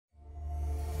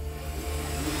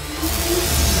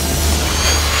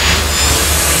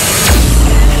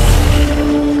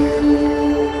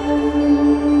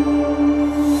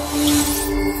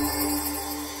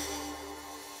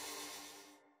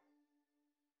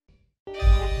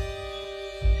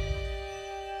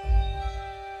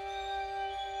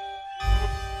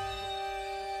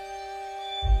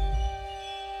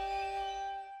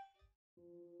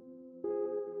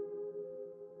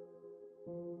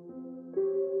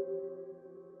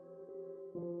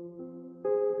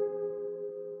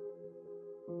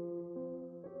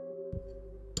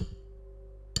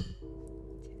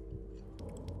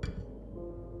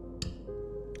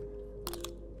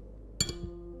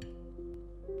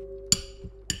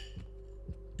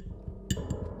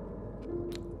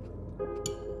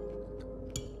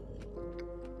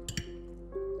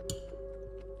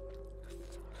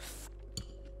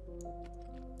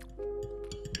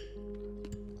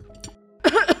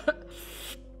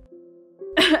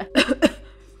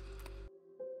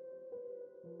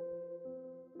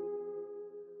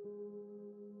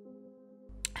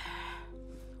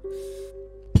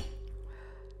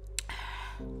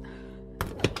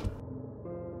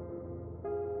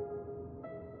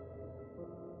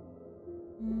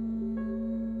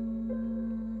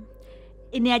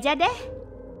Ini aja deh.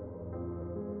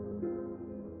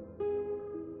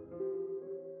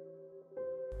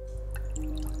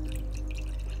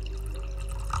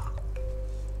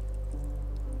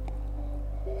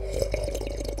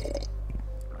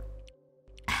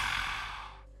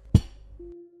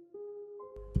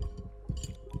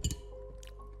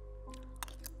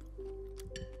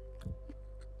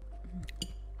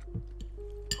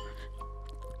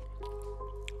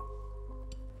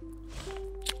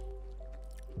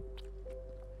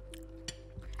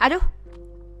 Aduh,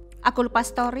 aku lupa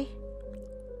story.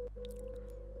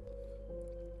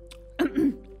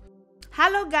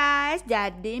 Halo guys,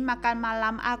 jadi makan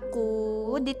malam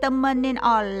aku ditemenin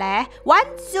oleh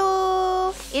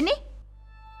Wansu. Ini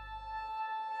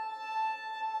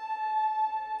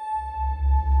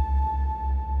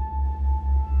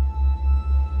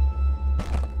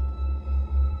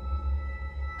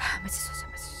masih susah.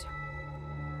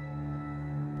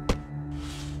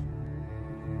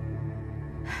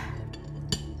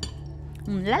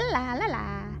 Lala.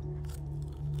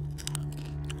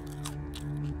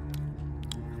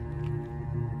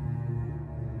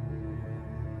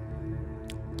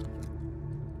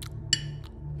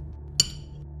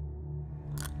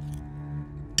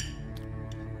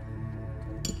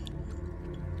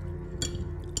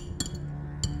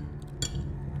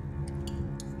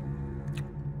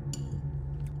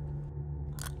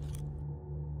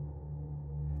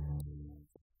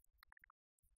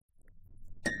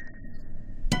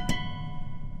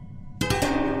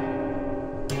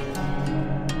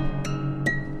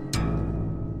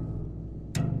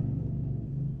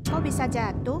 Kok bisa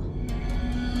jatuh?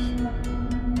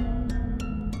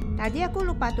 Tadi aku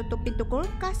lupa tutup pintu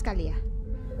kulkas kali ya.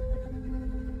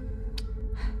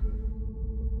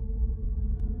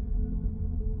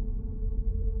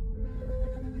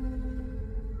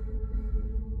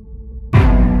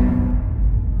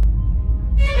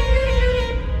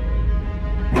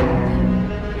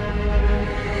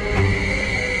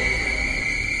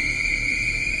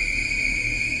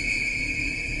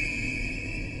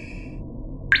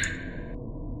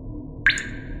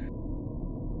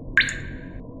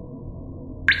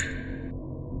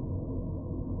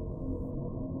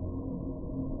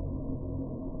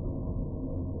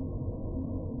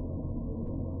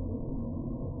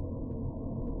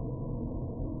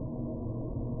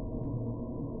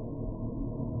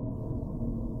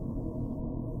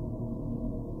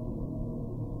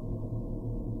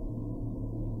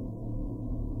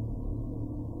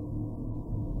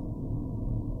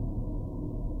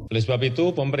 Oleh sebab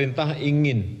itu, pemerintah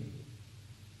ingin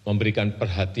memberikan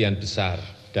perhatian besar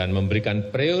dan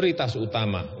memberikan prioritas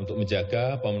utama untuk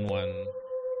menjaga pemenuhan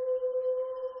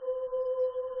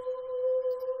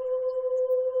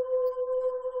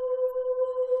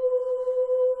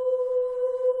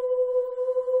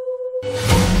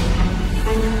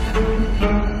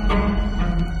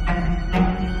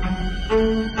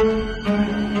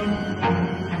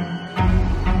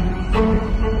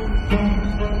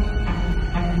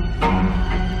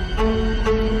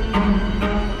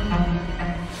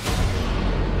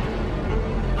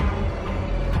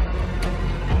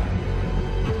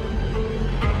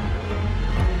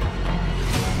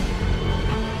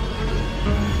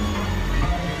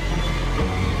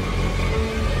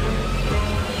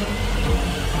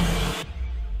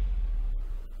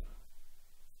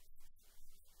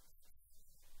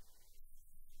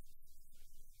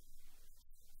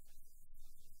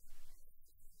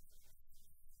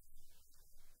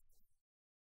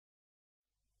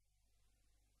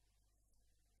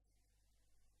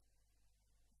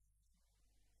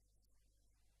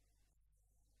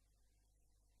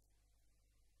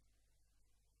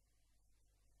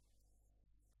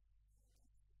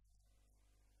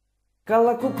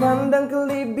Kalau ku pandang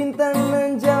kelip bintang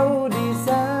menjauh di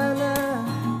sana,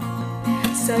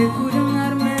 saya ku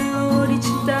dengar melodi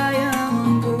cinta yang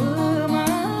menggema.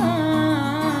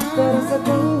 terasa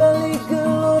kembali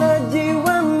gelora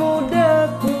jiwa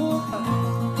mudaku,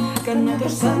 Karena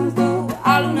tersentuh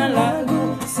alunan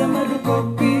lagu semadu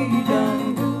kopi dan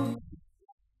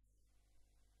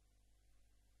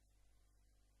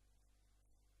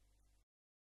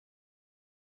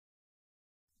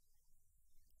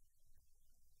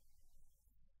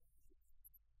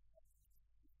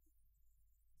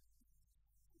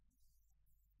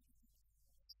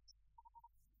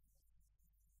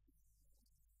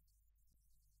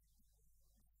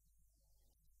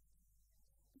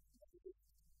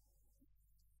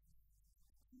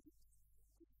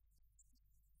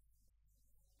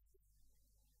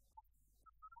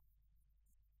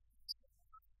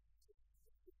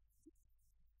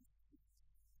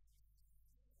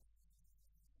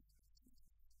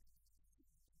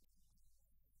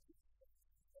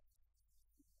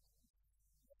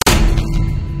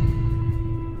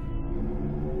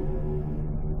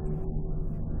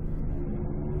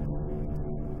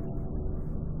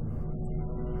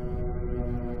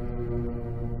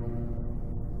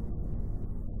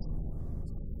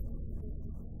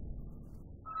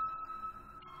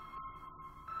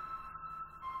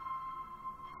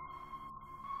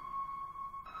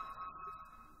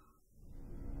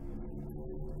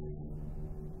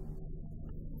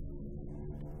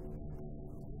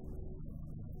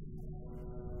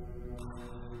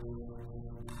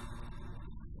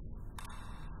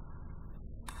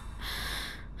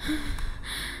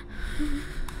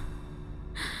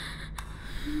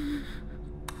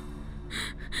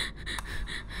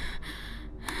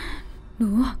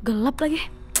Duh, gelap lagi.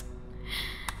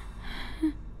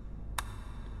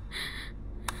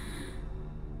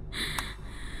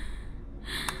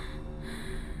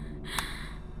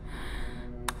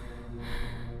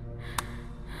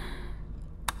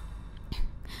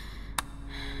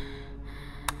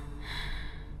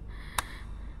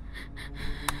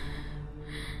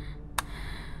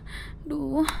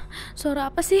 Duh, suara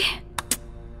apa sih?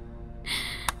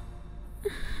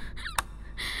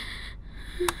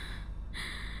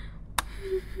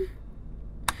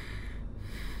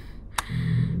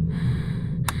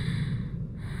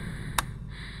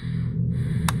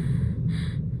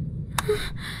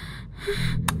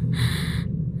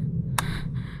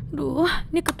 Duh,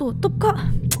 ini ketutup kok.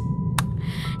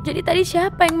 Jadi tadi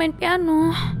siapa yang main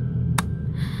piano?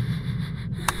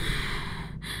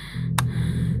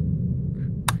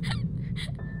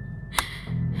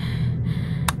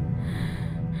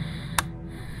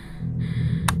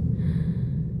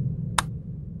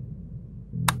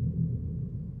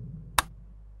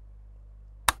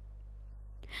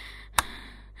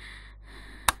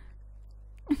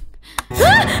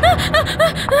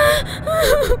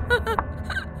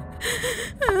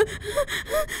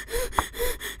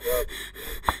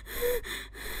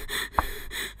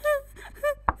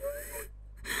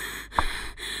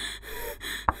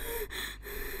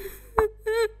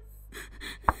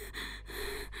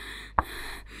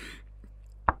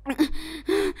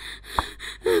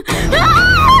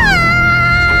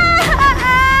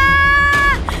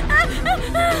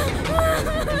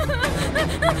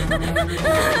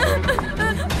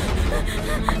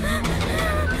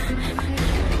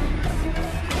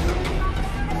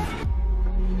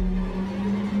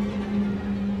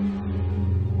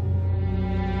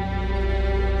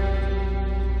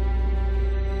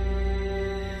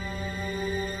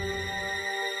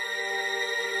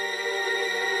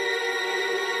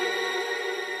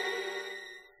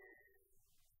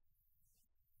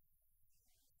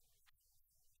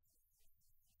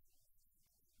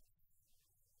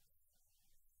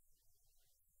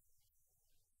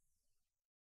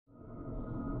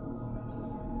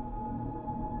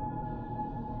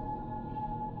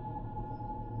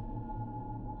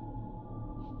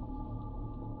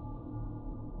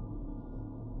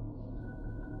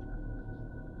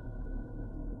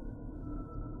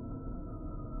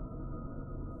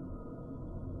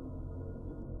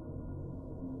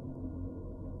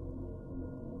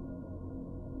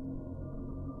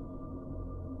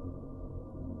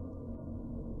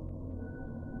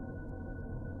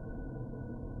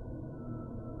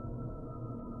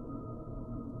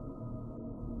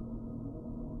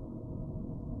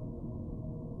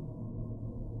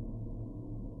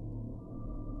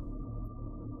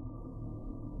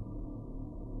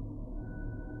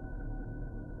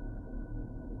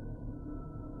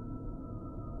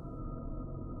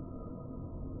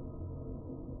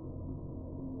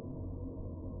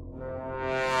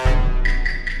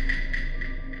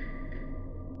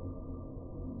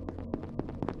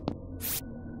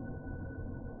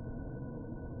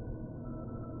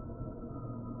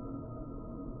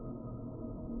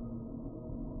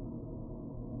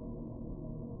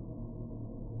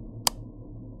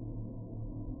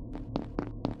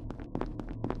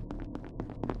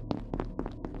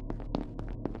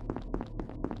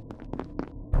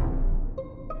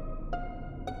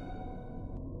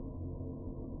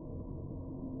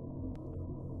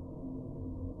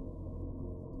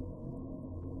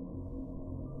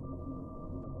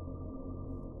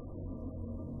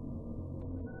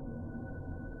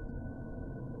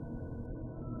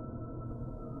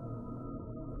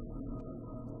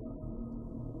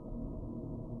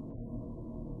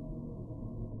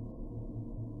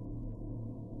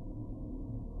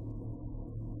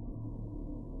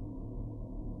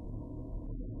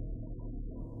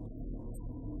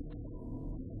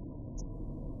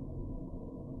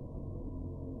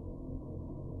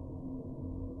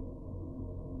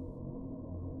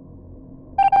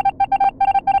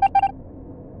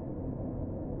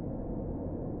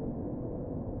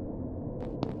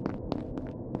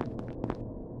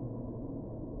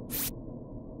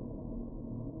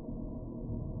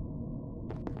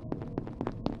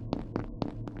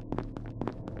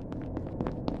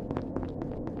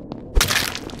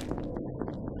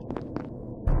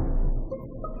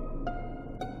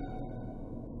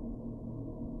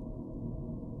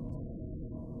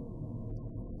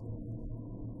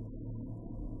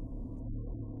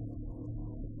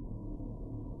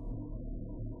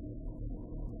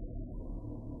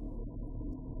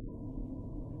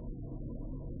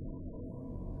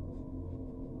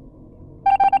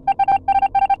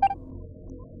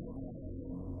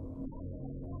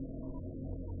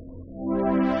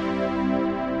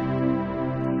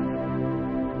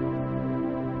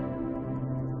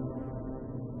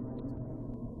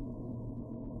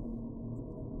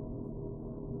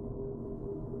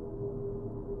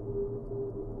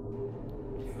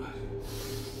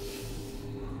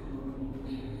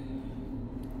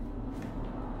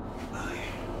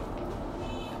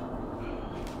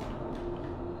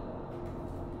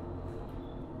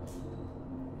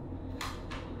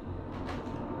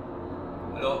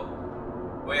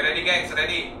 gengs,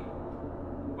 ready.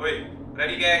 Woi,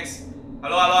 ready gengs.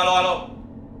 Halo, halo, halo, halo.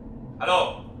 Halo.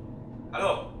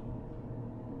 Halo.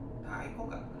 Nah, kok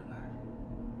gak kedengaran?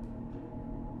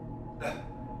 Dah.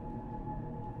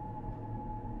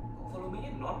 Kok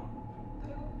volumenya nol?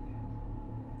 Tadi kok.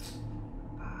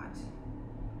 Apaan sih?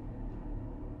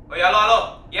 Oh ya, halo, halo.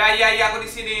 Ya, aku di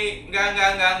sini.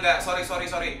 Enggak. Sorry.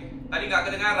 Tadi nggak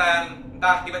kedengaran.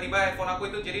 Entah tiba-tiba handphone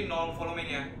aku itu jadi nol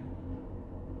volumenya.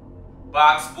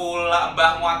 Bugs pula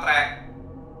mbah muatrek.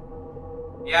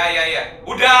 Ya.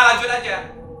 Udah lanjut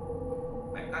aja.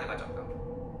 Baik kali bacot kamu.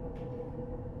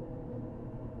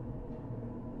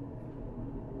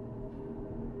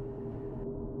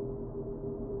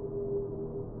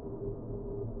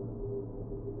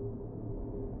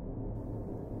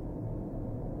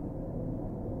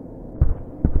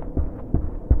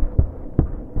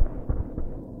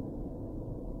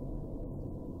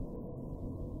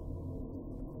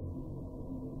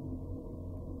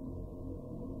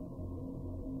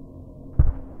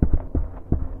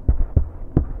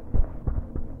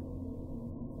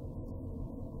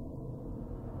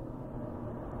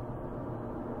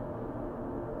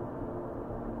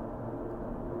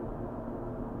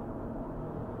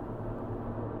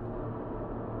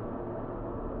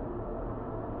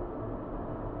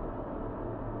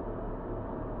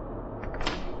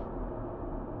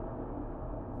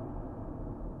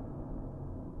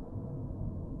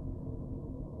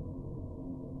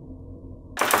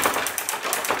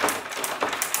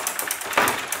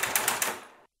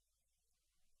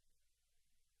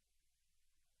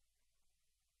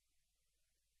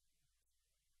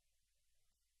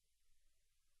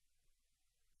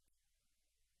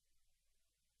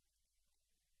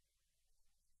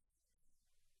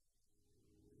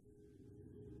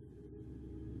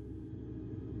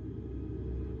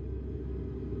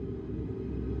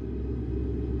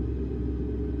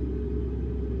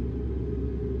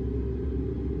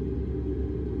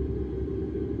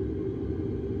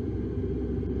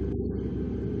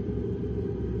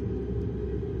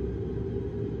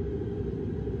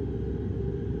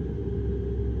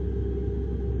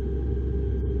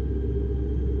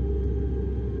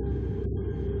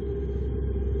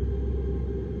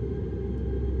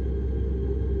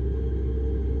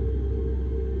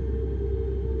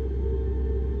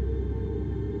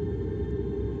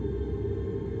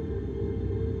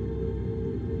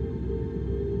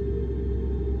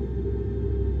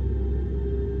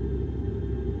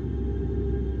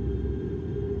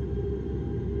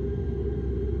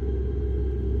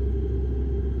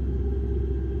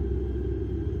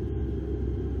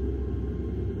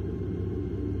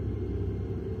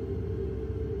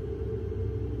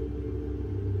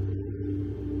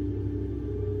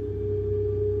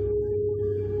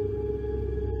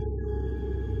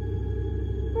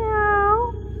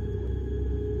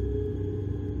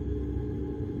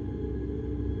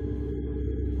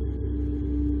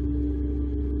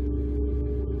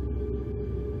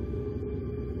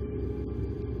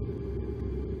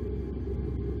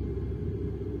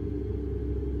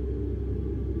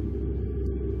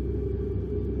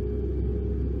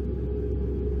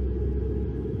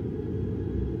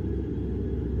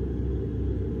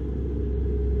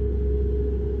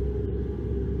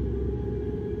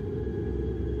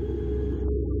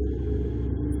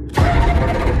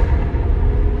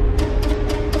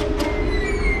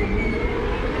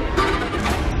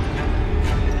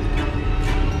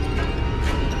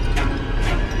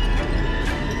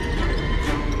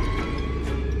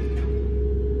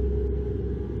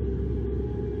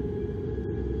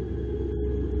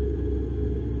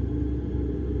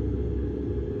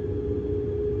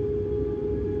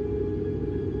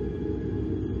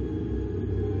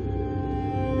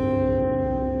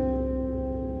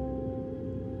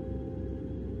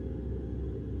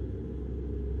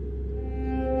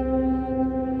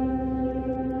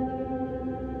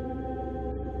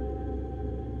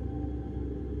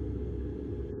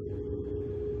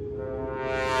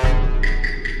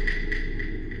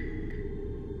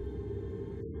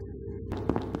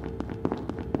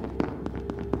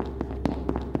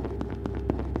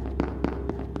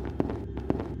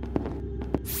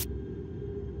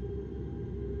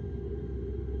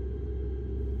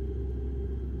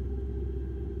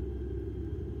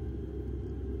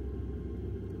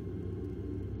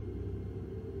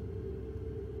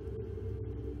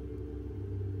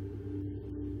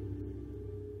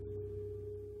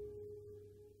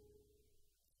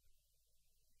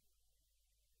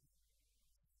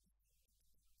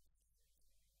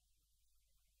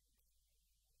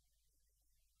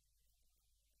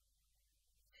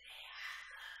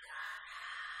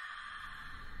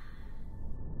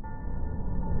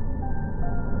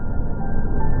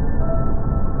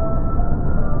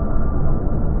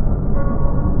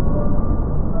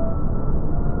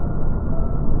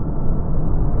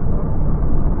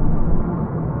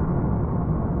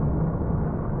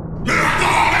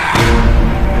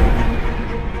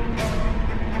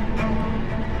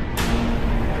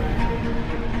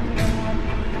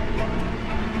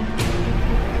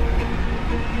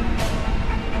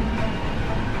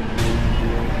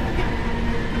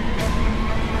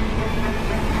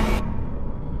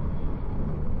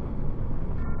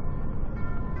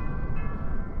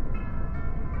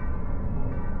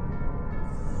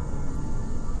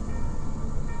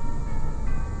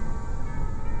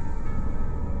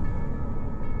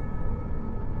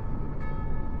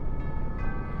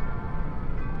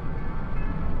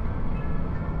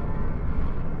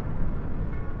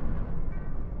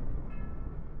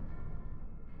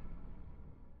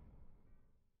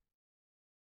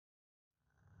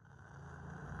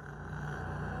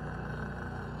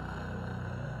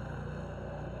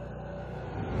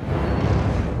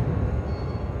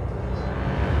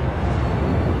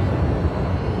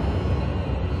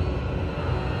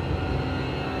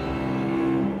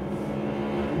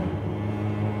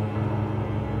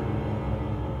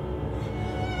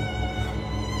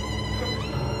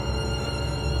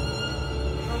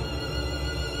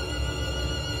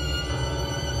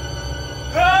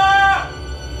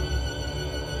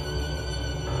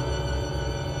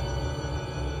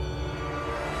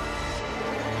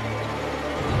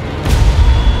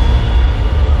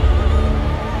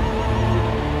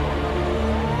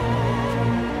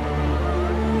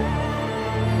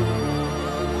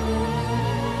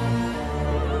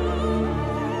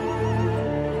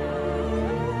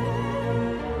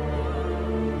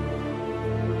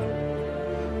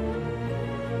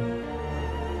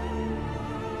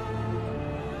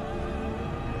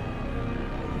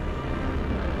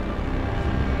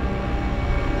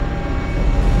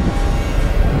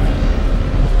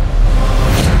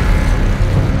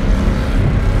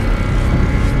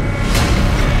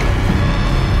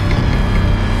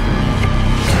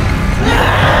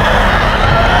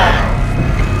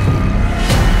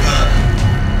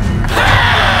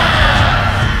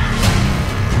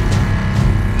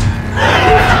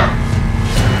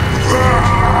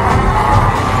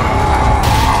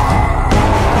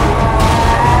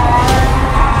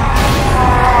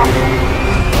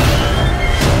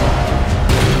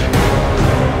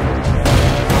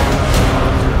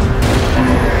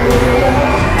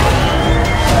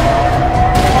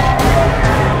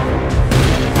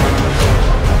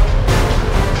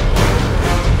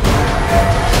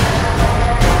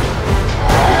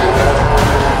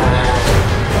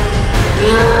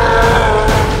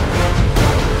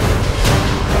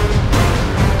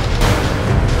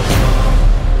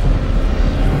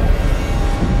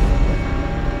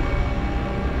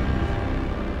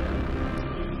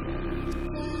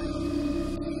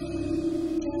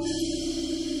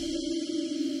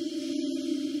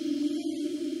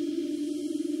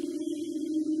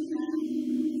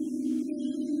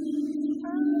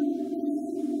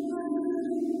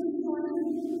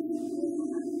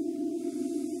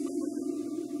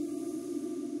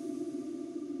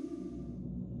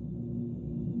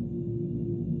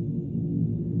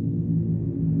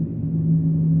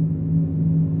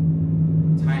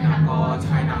 ใ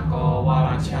ช้นาโกวา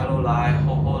ลันเชลูไลโฮ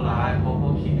โฮไลโฮโฮ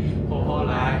คิโฮโฮ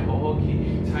ไลโฮโฮคิ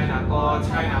ใช้นาโก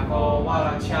วา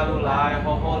ลันเชลูไลโฮ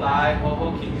โฮไลโฮโฮ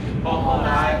คิโฮโฮไ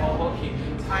ลโฮโฮคิ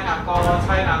ใช้นาโ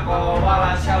กวา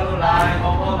ลันเชลูไลโฮ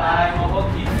โฮไลโฮโฮ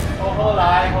คิโฮโฮไล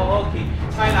โฮโฮคิ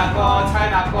ใช้นาโก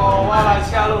วาลันเ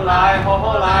ชลูไลโฮโฮ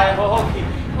ไลโฮโฮคิ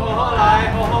โฮโฮไล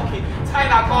โฮโฮคิใช้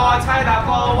นาโก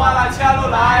วาลันเชลู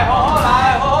ไลโฮโฮไล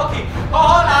โฮโฮคิโฮโ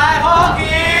ฮไลโฮโฮ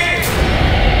คิ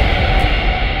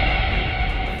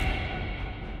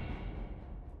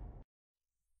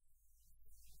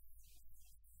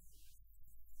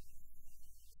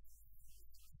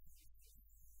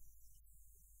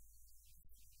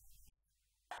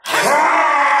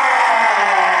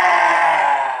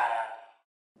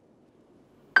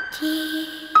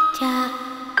Cicak,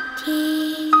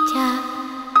 cicak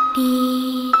di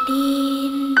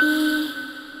dinding.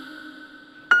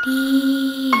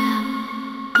 Diam,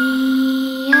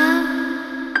 diam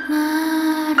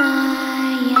merayap.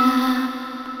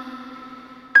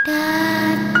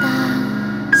 Datang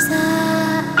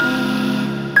seekor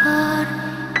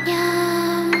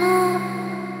nyamuk.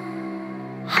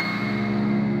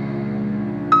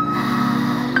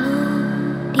 Lalu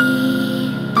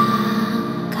ditangkap.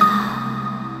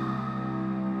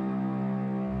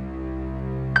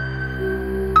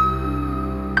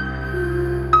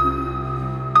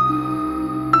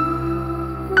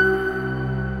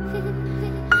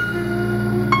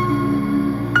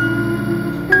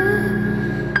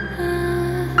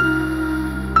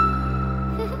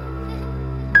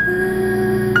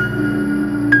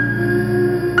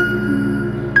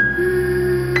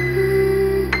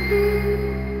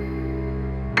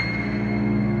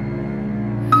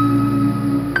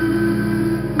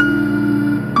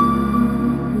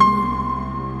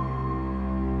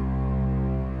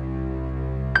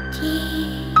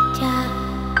 Cicak